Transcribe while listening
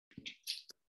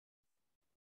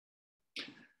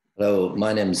Hello,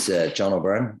 my name's John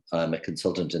O'Byrne. I'm a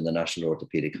consultant in the National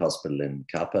Orthopaedic Hospital in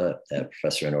Cappagh, a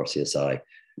professor in RCSI.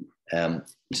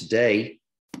 Today,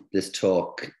 this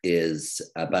talk is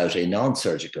about a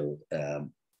non-surgical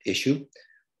issue,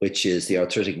 which is the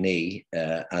arthritic knee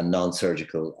and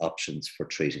non-surgical options for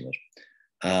treating it.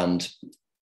 And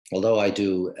although I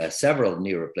do several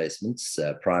knee replacements,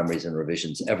 primaries and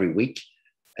revisions every week,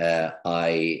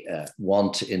 I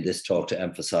want in this talk to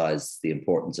emphasize the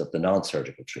importance of the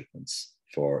non-surgical treatments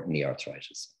for knee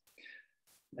arthritis.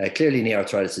 Clearly, knee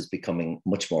arthritis is becoming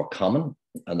much more common,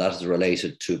 and that is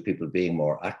related to people being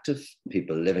more active,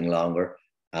 people living longer,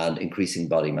 and increasing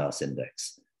body mass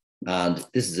index. And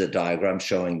this is a diagram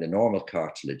showing the normal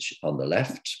cartilage on the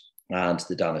left and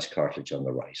the damaged cartilage on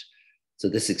the right. So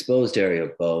this exposed area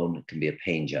of bone can be a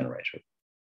pain generator.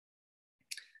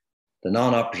 The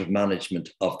non-operative management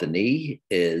of the knee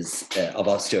of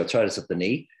osteoarthritis of the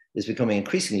knee is becoming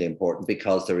increasingly important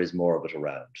because there is more of it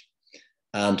around.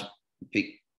 And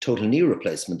total knee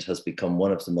replacement has become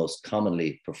one of the most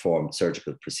commonly performed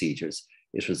surgical procedures.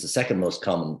 It was the second most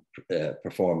common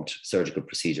performed surgical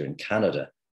procedure in Canada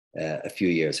a few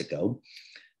years ago.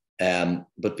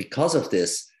 But because of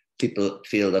this, people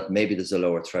feel that maybe there's a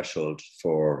lower threshold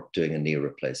for doing a knee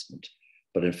replacement.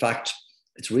 But in fact,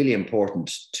 it's really important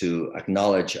to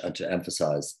acknowledge and to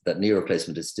emphasize that knee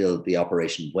replacement is still the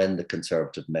operation when the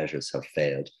conservative measures have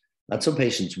failed. And some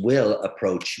patients will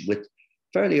approach with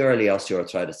fairly early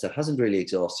osteoarthritis that hasn't really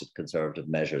exhausted conservative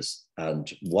measures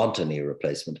and want a knee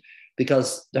replacement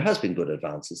because there has been good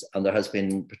advances, and there has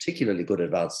been particularly good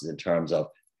advances in terms of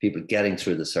people getting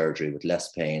through the surgery with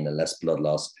less pain and less blood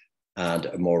loss and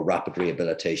a more rapid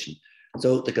rehabilitation.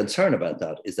 So the concern about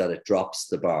that is that it drops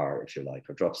the bar, if you like,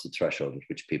 or drops the threshold at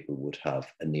which people would have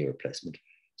a knee replacement.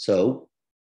 So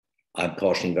I'm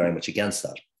cautioning very much against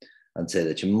that and say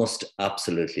that you must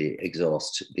absolutely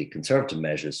exhaust the conservative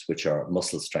measures, which are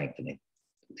muscle strengthening,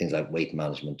 things like weight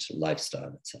management,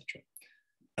 lifestyle, etc.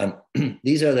 And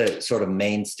these are the sort of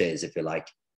mainstays, if you like.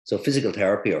 So physical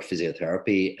therapy or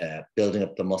physiotherapy, building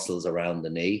up the muscles around the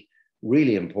knee,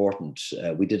 really important.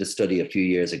 We did a study a few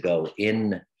years ago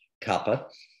in Cappagh,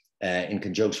 in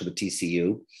conjunction with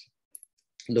TCU,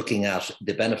 looking at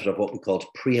the benefit of what we called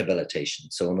prehabilitation.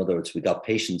 So in other words, we got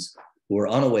patients who were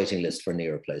on a waiting list for knee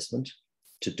replacement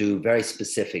to do very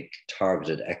specific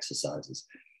targeted exercises.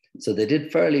 So they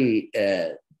did fairly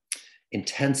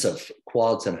intensive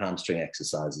quads and hamstring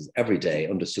exercises every day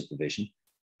under supervision.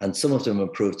 And some of them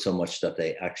improved so much that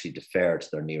they actually deferred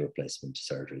their knee replacement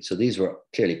surgery. So these were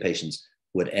clearly patients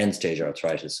with end-stage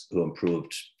arthritis who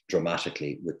improved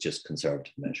dramatically with just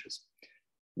conservative measures.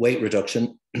 Weight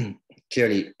reduction,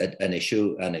 clearly an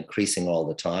issue and increasing all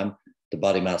the time. The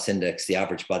body mass index, the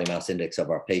average body mass index of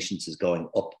our patients is going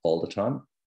up all the time.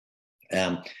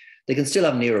 They can still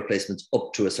have knee replacements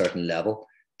up to a certain level.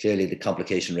 Clearly the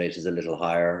complication rate is a little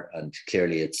higher, and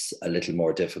clearly it's a little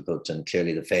more difficult, and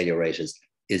clearly the failure rate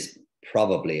is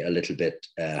probably a little bit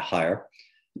higher.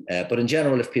 But in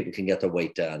general, if people can get their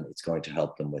weight down, it's going to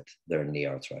help them with their knee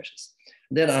arthritis.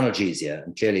 And then analgesia,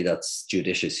 and clearly that's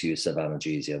judicious use of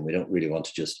analgesia. And we don't really want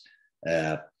to just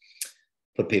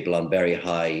put people on very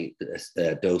high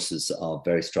doses of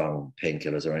very strong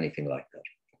painkillers or anything like that.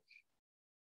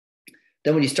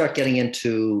 Then when you start getting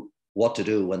into what to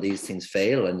do when these things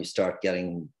fail and you start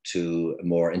getting to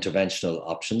more interventional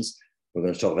options, we're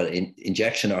going to talk about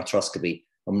injection arthroscopy.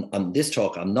 On this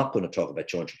talk, I'm not going to talk about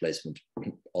joint replacement,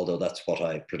 although that's what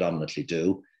I predominantly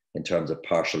do in terms of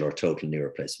partial or total knee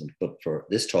replacement. But for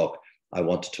this talk, I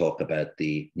want to talk about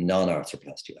the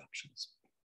non-arthroplasty options.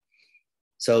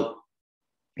 So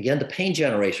again, the pain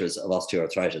generators of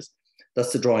osteoarthritis,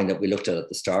 that's the drawing that we looked at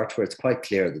the start, where it's quite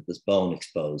clear that there's bone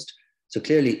exposed. So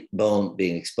clearly bone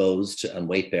being exposed and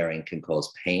weight bearing can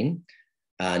cause pain,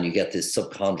 and you get this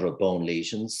subchondral bone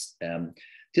lesions.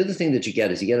 The other thing that you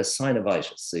get is you get a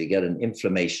synovitis. So you get an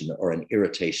inflammation or an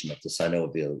irritation of the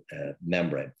synovial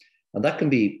membrane. And that can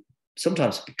be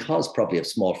sometimes because probably of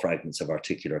small fragments of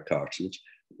articular cartilage,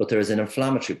 but there is an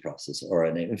inflammatory process or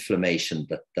an inflammation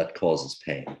that causes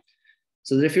pain.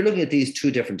 So that if you're looking at these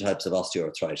two different types of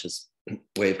osteoarthritis,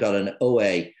 where you've got an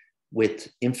OA with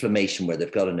inflammation, where they've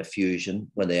got an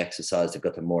effusion, when they exercise, they've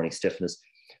got the morning stiffness,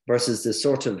 versus this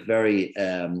sort of very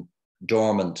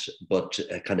dormant but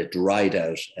kind of dried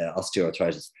out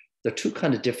osteoarthritis. They're two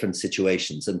kind of different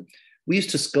situations. And we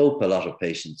used to scope a lot of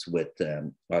patients with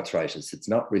arthritis. It's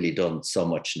not really done so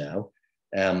much now.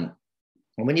 And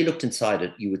when you looked inside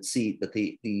it, you would see that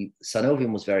the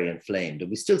synovium was very inflamed.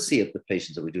 And we still see it with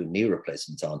patients that we do knee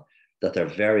replacements on, that they're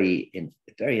very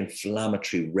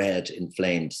inflammatory, red,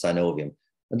 inflamed synovium.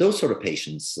 And those sort of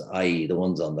patients, i.e. the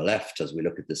ones on the left, as we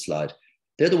look at this slide,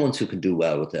 they're the ones who can do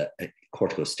well with a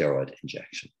corticosteroid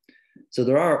injection. So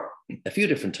there are a few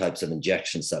different types of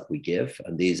injections that we give,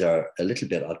 and these are a little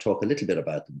bit, I'll talk a little bit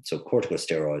about them. So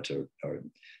corticosteroids or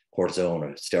cortisone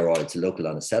or steroids, local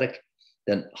anesthetic,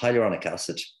 then hyaluronic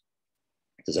acid.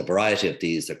 There's a variety of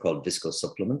these, they're called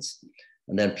viscosupplements,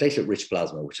 and then platelet-rich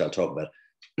plasma, which I'll talk about.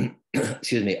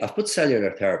 Excuse me, I've put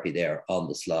cellular therapy there on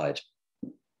the slide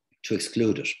to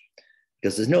exclude it,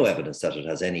 because there's no evidence that it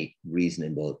has any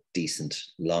reasonable, decent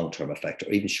long-term effect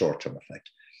or even short-term effect.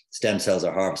 Stem cells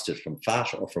are harvested from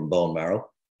fat or from bone marrow,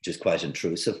 which is quite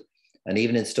intrusive. And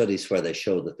even in studies where they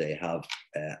show that they have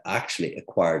actually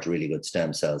acquired really good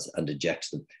stem cells and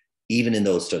inject them, even in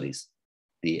those studies,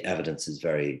 the evidence is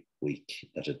very weak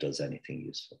that it does anything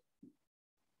useful.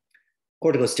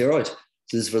 Corticosteroid.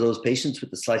 So this is for those patients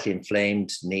with the slightly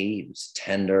inflamed knee, which is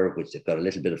tender, which they've got a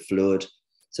little bit of fluid.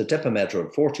 So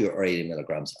depamedrone, 40 or 80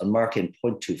 milligrams, and marking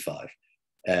 0.25.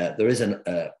 There is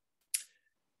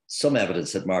some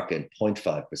evidence that marking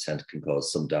 0.5% can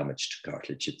cause some damage to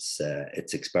cartilage.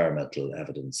 It's experimental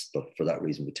evidence, but for that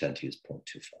reason, we tend to use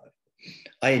 0.25.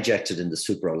 I inject it in the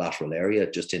superolateral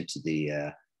area, just into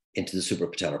the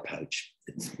suprapatellar pouch.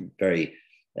 It's a very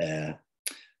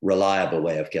reliable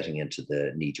way of getting into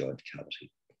the knee joint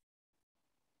cavity.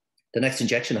 The next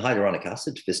injection, hyaluronic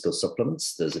acid,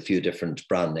 viscosupplements. There's a few different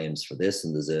brand names for this,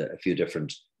 and there's a few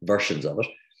different versions of it.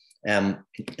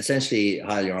 Essentially,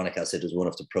 hyaluronic acid is one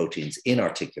of the proteins in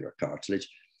articular cartilage,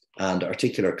 and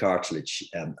articular cartilage,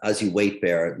 as you weight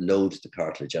bear, load the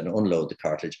cartilage and unload the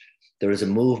cartilage, there is a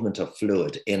movement of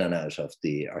fluid in and out of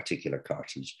the articular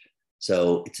cartilage.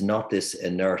 So it's not this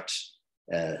inert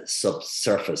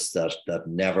subsurface that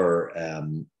never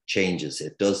changes.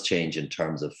 It does change in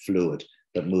terms of fluid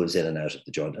that moves in and out of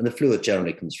the joint, and the fluid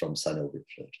generally comes from synovial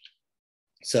fluid.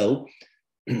 So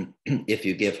if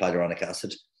you give hyaluronic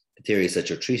acid, the theory is that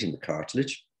you're treating the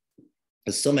cartilage.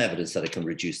 There's some evidence that it can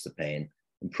reduce the pain,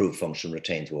 improve function,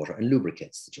 retains water, and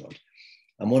lubricates the joint.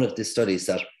 And one of the studies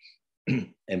that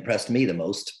impressed me the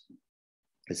most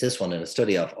is this one. In a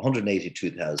study of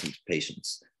 182,000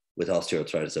 patients with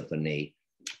osteoarthritis of the knee,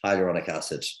 hyaluronic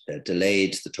acid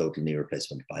delayed the total knee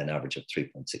replacement by an average of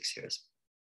 3.6 years,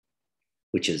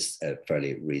 which is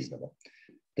fairly reasonable.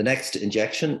 The next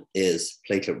injection is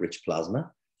platelet-rich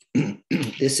plasma.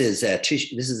 This is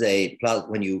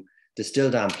when you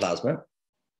distill down plasma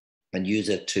and use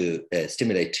it to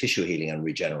stimulate tissue healing and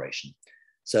regeneration.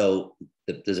 So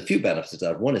there's a few benefits of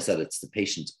that. One is that it's the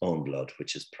patient's own blood,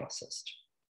 which is processed.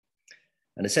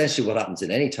 And essentially what happens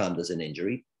in any time there's an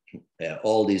injury,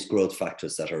 all these growth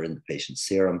factors that are in the patient's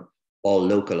serum all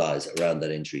localize around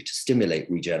that injury to stimulate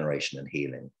regeneration and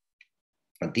healing.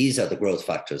 And these are the growth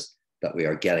factors that we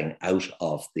are getting out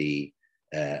of the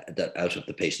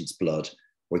patient's blood.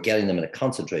 We're getting them in a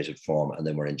concentrated form, and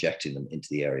then we're injecting them into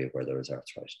the area where there is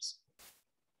arthritis.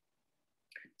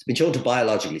 It's been shown to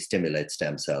biologically stimulate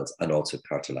stem cells and also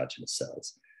cartilaginous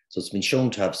cells. So it's been shown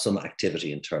to have some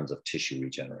activity in terms of tissue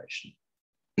regeneration.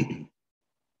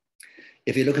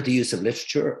 If you look at the use of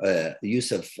literature, the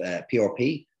use of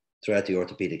PRP throughout the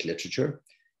orthopedic literature,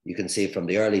 you can see from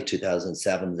the early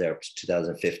 2007 there to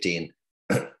 2015,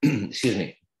 excuse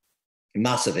me,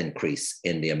 massive increase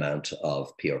in the amount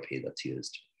of PRP that's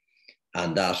used.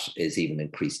 And that is even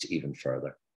increased even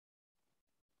further.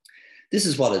 This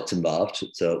is what it's involved.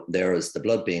 So there is the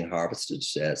blood being harvested,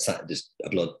 just a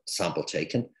blood sample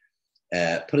taken,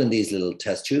 put in these little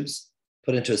test tubes,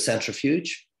 put into a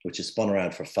centrifuge, which is spun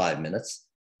around for 5 minutes.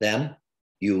 Then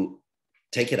you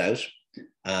take it out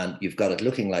and you've got it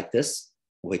looking like this,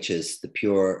 which is the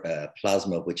pure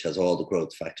plasma, which has all the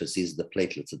growth factors. These are the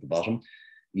platelets at the bottom.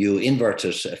 You invert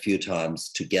it a few times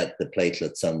to get the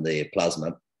platelets and the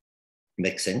plasma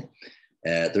mixing.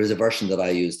 There is a version that I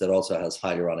use that also has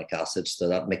hyaluronic acid, so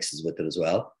that mixes with it as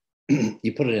well.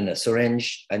 You put it in a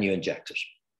syringe and you inject it.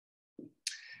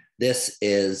 This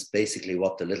is basically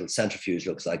what the little centrifuge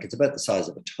looks like. It's about the size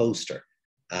of a toaster,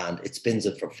 and it spins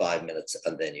it for 5 minutes,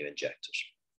 and then you inject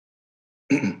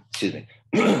it. Excuse me.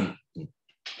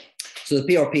 So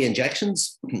the PRP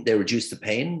injections, they reduce the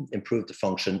pain, improve the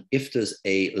function if there's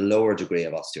a lower degree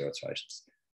of osteoarthritis.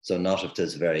 So not if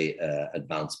there's very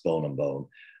advanced bone on bone.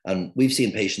 And we've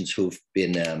seen patients who've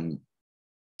been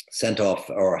sent off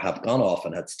or have gone off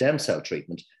and had stem cell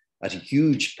treatment at a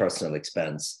huge personal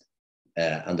expense,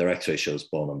 and their x-ray shows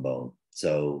bone on bone.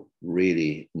 So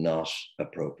really not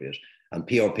appropriate. And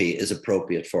PRP is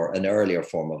appropriate for an earlier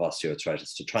form of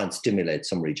osteoarthritis to try and stimulate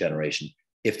some regeneration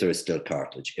if there is still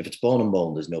cartilage. If it's bone on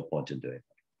bone, there's no point in doing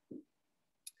it.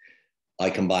 I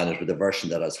combine it with a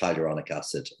version that has hyaluronic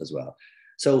acid as well.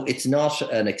 So it's not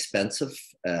an expensive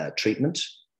treatment,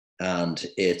 and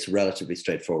it's relatively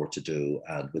straightforward to do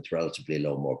and with relatively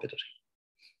low morbidity.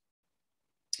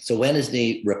 So when is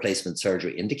knee replacement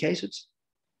surgery indicated?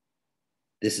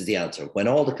 This is the answer. When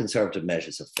all the conservative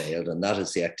measures have failed, and that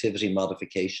is the activity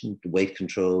modification, the weight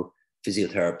control,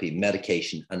 physiotherapy,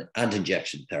 medication, and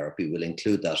injection therapy. Will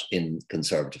include that in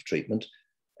conservative treatment.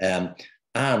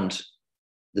 And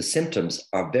the symptoms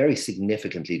are very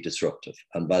significantly disruptive.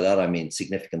 And by that, I mean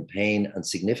significant pain and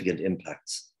significant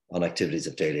impacts on activities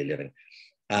of daily living.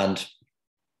 And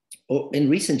in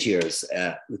recent years,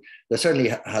 there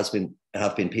certainly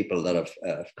have been people that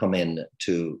have come in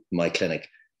to my clinic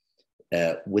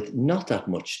with not that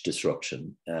much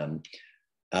disruption.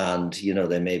 And,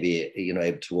 they may be,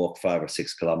 able to walk 5 or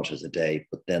 6 kilometers a day,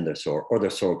 but then they're sore, or they're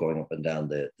sore going up and down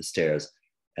the stairs.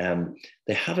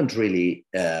 They haven't really,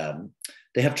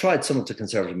 they have tried some of the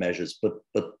conservative measures,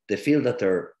 but they feel that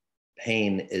their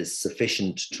pain is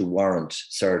sufficient to warrant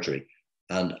surgery.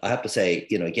 And I have to say,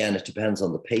 again, it depends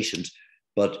on the patient,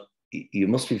 but you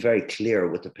must be very clear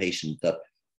with the patient that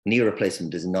knee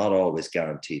replacement is not always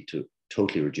guaranteed to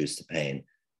totally reduce the pain.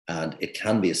 And it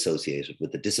can be associated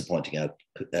with a disappointing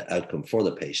outcome for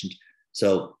the patient.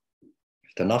 So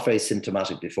if they're not very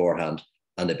symptomatic beforehand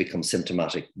and they become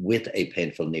symptomatic with a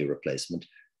painful knee replacement,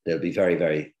 they'll be very,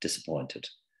 very disappointed.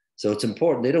 So it's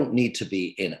important, they don't need to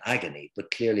be in agony,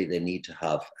 but clearly they need to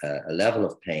have a level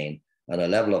of pain and a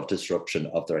level of disruption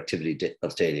of their activity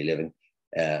of daily living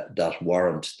that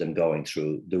warrant them going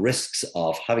through the risks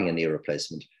of having a knee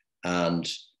replacement and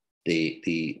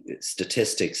the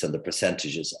statistics and the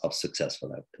percentages of successful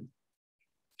outcome.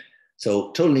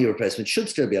 So total knee replacement should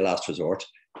still be a last resort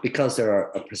because there are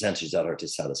a percentage that are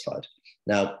dissatisfied.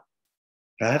 Now,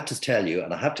 I have to tell you,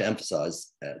 and I have to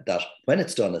emphasize that when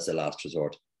it's done as a last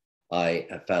resort, I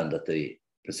have found that the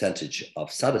percentage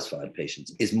of satisfied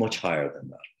patients is much higher than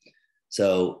that.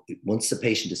 So once the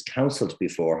patient is counseled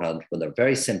beforehand, when they're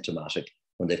very symptomatic,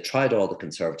 when they've tried all the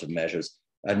conservative measures,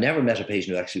 I've never met a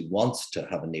patient who actually wants to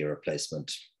have a knee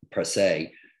replacement per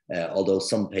se, although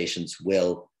some patients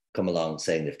will come along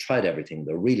saying they've tried everything,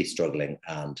 they're really struggling,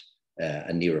 and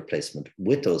a knee replacement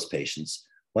with those patients,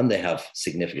 when they have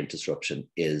significant disruption,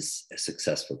 is a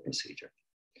successful procedure.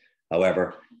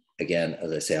 However, again,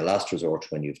 as I say, a last resort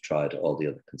when you've tried all the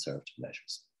other conservative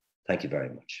measures. Thank you very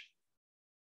much.